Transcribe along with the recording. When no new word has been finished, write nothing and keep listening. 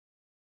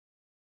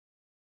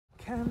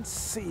Can't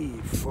see,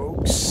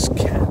 folks.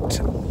 Can't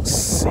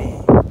see.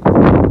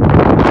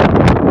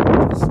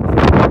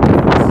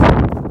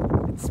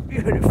 It's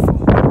beautiful.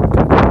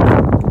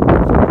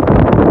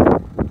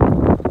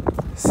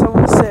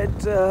 Someone said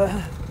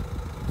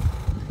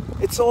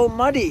it's all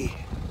muddy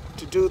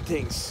to do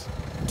things.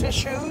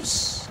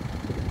 Tissues,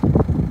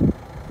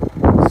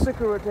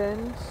 cigarette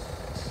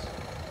ends,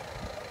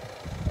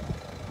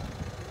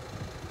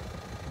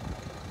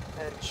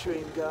 and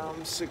chewing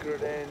gum,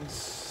 cigarette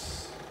ends,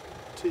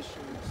 tissues.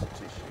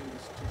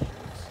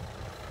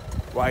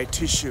 Why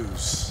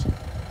tissues?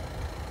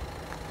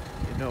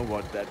 You know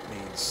what that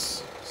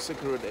means.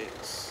 Cigarette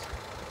ends.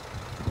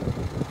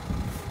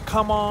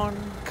 Come on,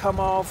 come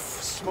off,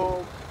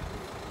 smoke,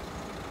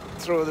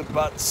 throw the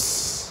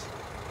butts,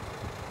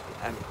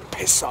 and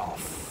piss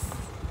off.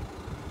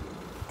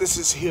 This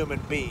is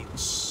human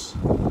beings.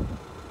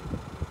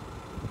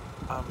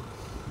 I'm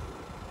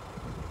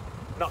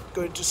not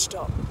going to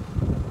stop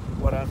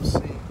what I'm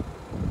seeing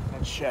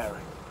and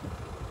sharing.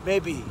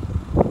 Maybe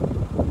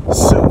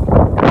soon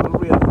we'll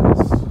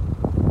realize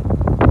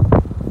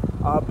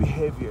our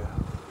behavior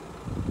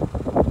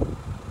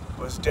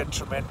was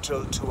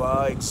detrimental to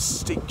our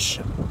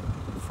extinction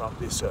from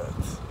this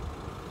earth.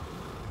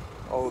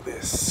 All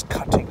this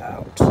cutting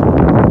out.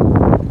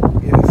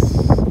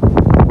 Yes,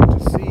 to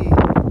see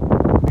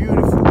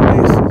beautiful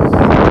places.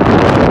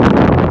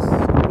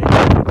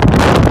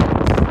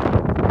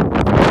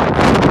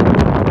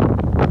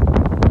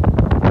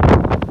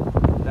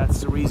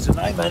 That's the reason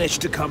I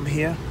managed to come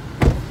here.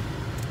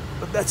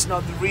 But that's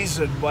not the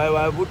reason why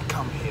I would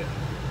come here.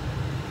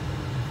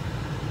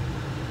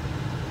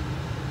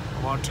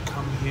 I want to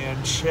come here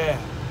and share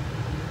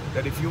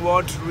that if you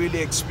want to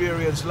really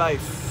experience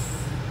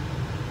life,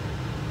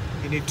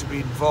 you need to be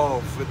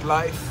involved with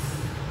life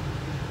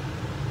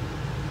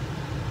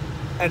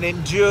and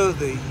endure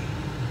the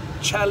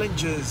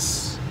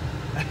challenges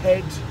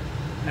ahead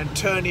and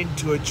turn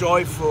into a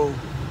joyful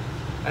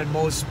and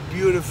most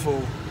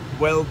beautiful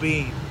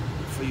well-being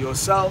for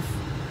yourself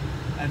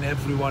and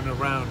everyone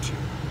around you.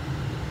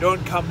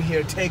 Don't come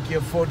here, take your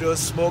photos,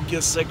 smoke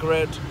your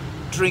cigarette,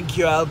 drink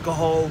your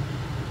alcohol,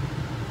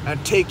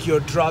 and take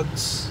your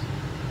drugs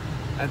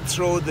and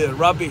throw the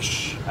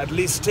rubbish. At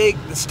least take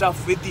the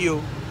stuff with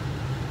you.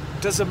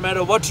 Doesn't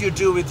matter what you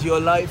do with your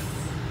life.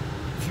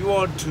 If you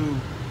want to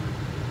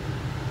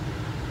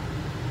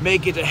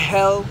make it a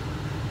hell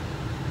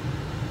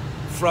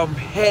from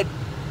head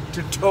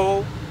to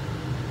toe,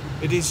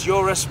 it is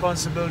your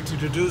responsibility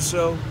to do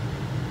so.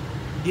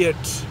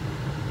 Yet,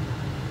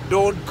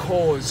 don't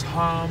cause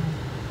harm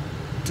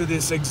to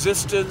this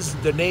existence,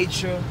 the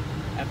nature,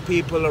 and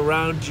people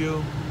around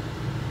you.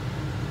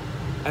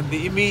 And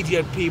the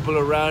immediate people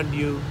around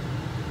you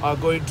are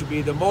going to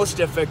be the most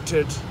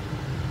affected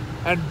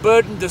and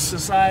burden the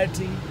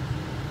society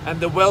and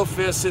the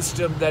welfare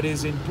system that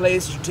is in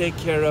place to take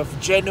care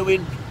of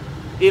genuine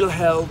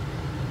ill-health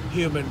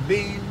human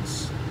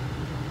beings.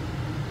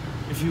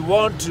 If you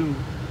want to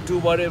do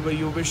whatever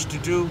you wish to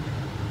do,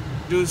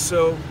 do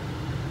so.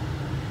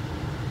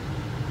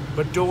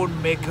 But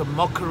don't make a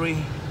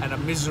mockery and a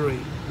misery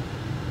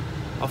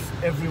of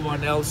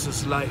everyone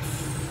else's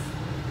life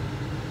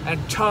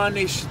and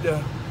tarnish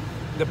the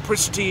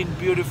pristine,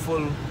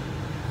 beautiful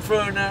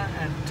fauna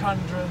and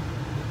tundra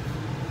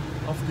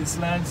of this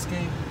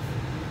landscape.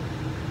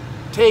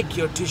 Take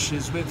your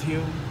tissues with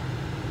you.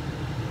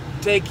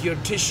 Take your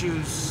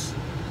tissues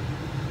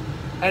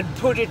and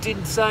put it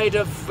inside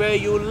of where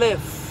you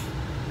live.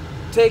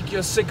 Take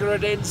your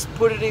cigarette ends,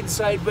 put it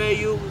inside where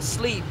you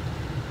sleep.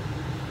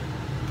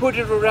 Put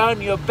it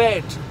around your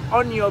bed,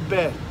 on your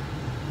bed.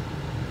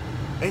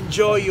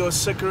 Enjoy your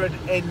cigarette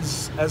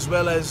ends as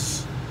well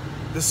as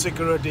the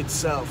cigarette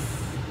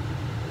itself.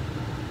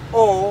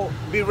 Or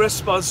be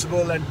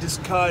responsible and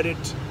discard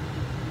it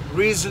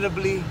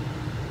reasonably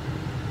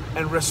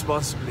and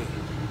responsibly.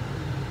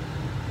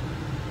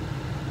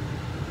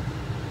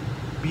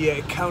 Be an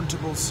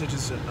accountable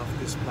citizen of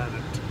this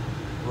planet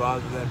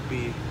rather than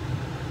be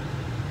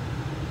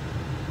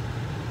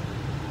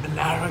an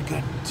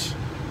arrogant,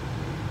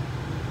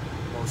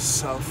 most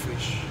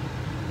selfish,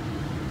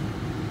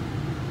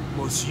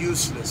 most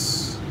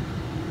useless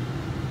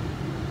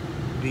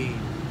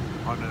being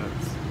on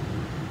earth.